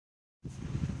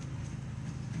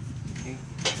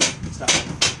Stop.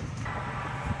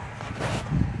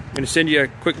 I'm going to send you a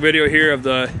quick video here of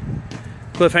the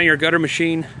Cliffhanger gutter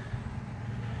machine.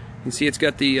 You can see it's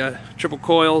got the triple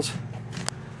coil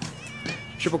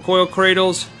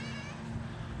cradles.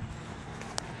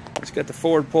 It's got the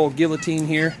forward pole guillotine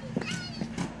here.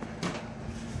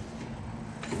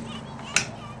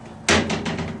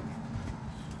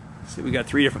 See, we got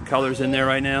 3 different colors in there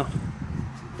right now.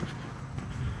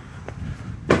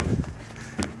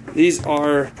 These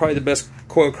are probably the best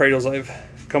coil cradles I've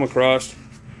come across.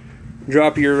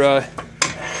 Drop a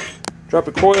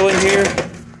coil in here.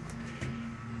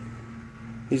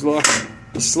 These locks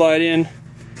slide in,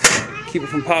 keep it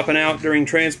from popping out during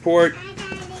transport.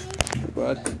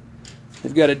 But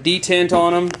they've got a detent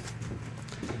on them.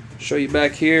 Show you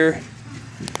back here.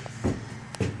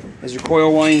 As your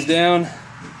coil winds down,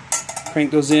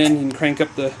 crank goes in. You can crank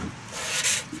up the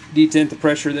detent, the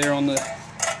pressure there on the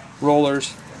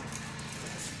rollers.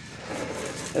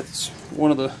 That's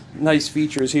one of the nice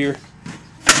features here.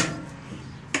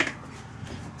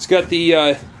 It's got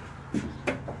the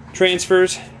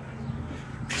transfers, so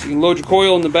you can load your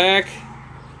coil in the back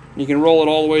and you can roll it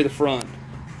all the way to the front.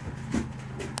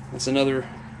 That's another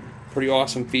pretty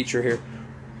awesome feature here.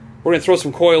 We're going to throw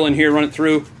some coil in here, run it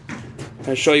through,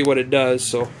 and show you what it does.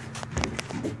 So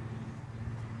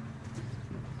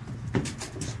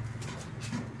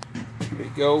here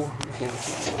you go.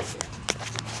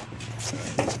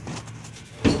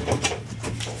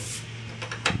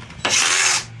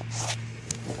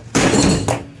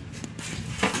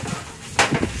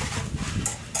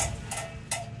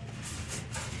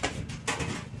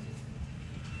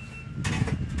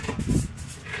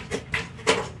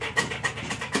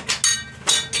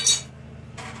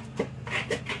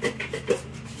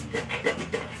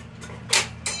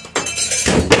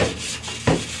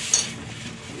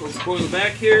 Coil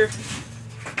back here.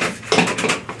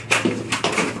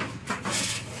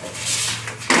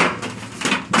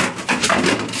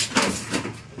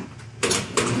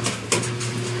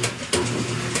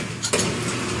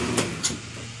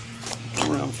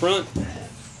 Around front.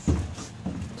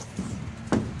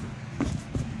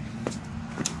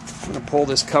 I'm going to pull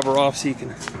this cover off so you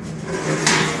can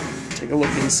take a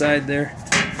look inside there.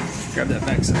 Grab that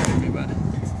back side for me, bud.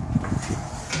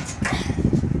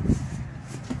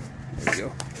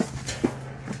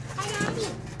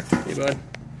 Hey bud,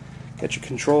 got your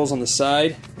controls on the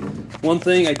side. One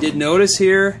thing I did notice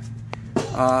here,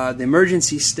 the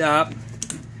emergency stop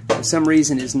for some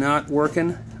reason is not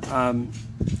working.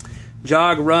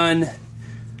 Jog, run,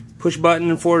 push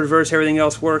button, forward, reverse, everything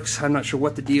else works. I'm not sure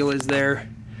what the deal is there.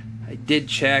 I did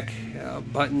check.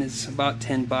 Button is about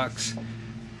 $10,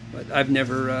 but I've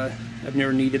never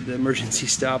needed the emergency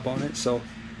stop on it. So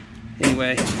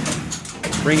anyway,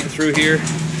 bring it through here.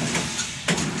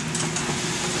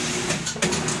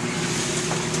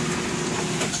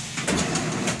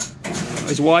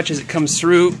 Always watch as it comes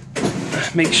through.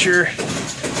 Make sure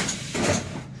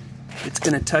it's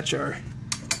going to touch our.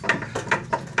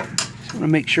 Just want to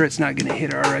make sure it's not going to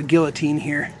hit our guillotine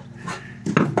here.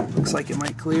 Looks like it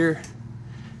might clear.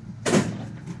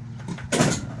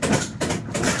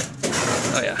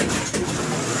 Oh yeah.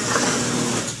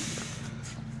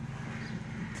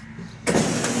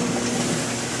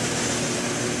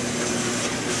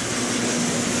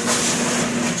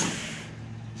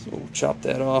 So we'll chop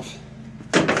that off.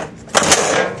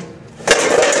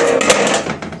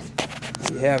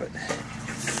 There you have it.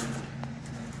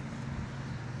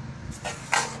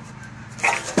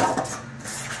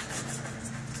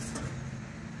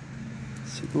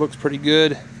 See, it looks pretty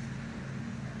good.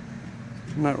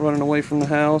 I'm not running away from the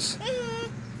house.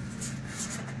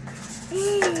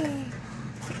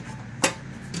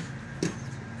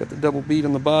 Got the double bead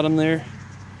on the bottom there.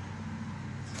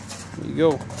 There you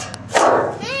go.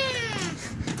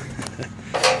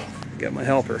 Got my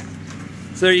helper.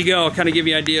 So there you go. I'll kind of give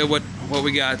you an idea of what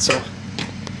we got. So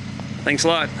thanks a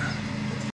lot.